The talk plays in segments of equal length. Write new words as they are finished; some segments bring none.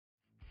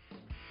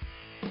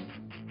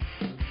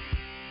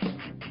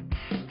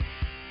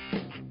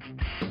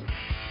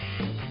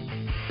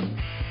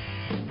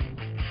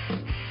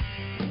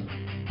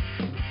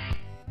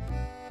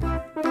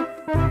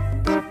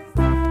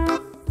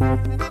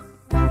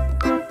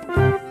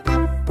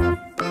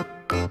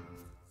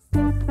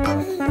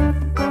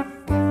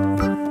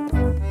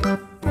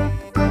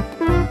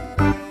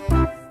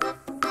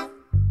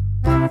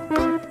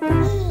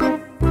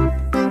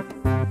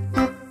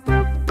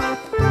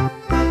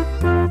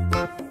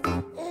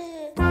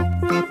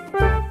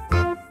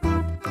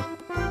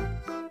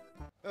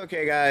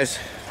Okay guys,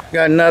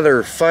 got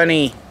another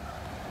funny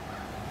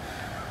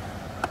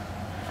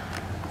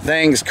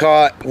things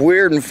caught,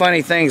 weird and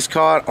funny things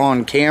caught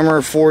on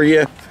camera for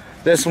you.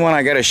 This one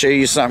I gotta show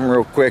you something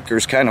real quick.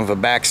 There's kind of a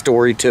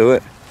backstory to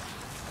it.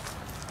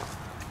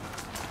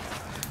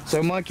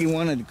 So Monkey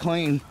wanted to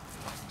clean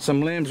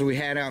some limbs we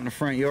had out in the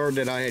front yard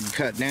that I had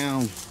cut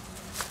down,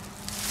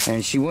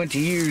 and she went to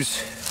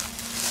use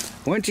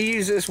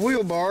this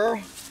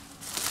wheelbarrow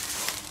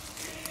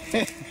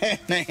and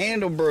the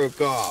handle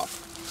broke off.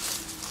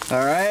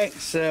 All right,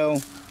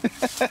 so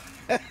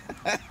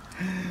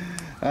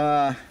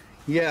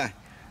yeah,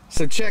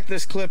 so check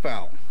this clip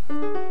out.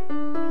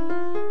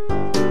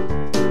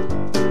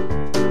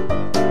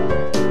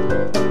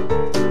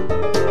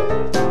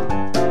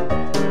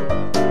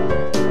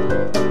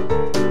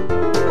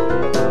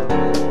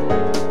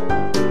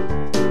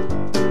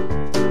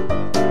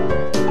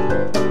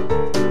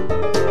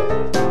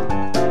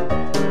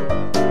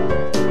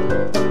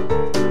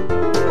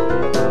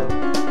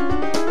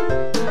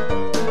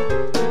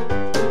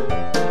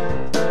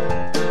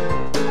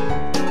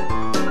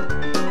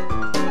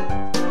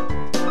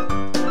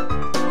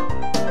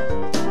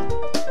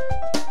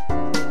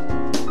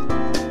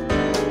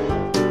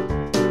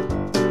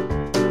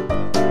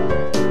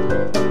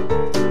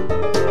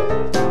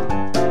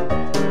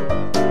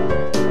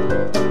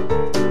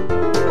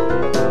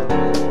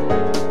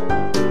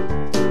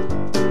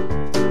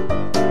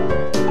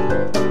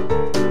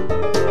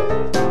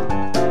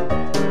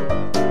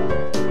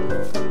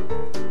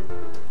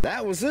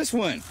 That was this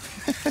one.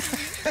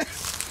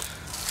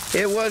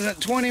 It wasn't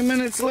 20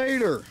 minutes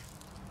later.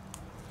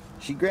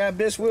 She grabbed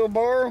this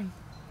wheelbarrow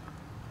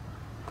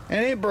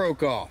and it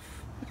broke off.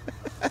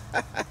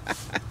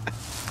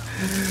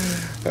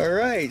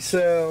 Alright,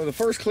 so the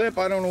first clip,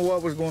 I don't know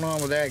what was going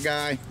on with that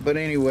guy, but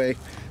anyway,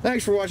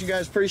 thanks for watching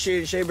guys,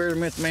 appreciate it. Shea Bear, the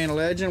Myth, the Man, the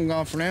Legend. I'm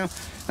gone for now.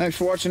 Thanks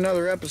for watching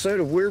another episode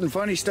of weird and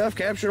funny stuff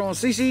captured on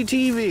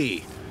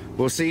CCTV.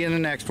 We'll see you in the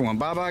next one.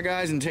 Bye bye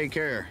guys, and take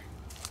care.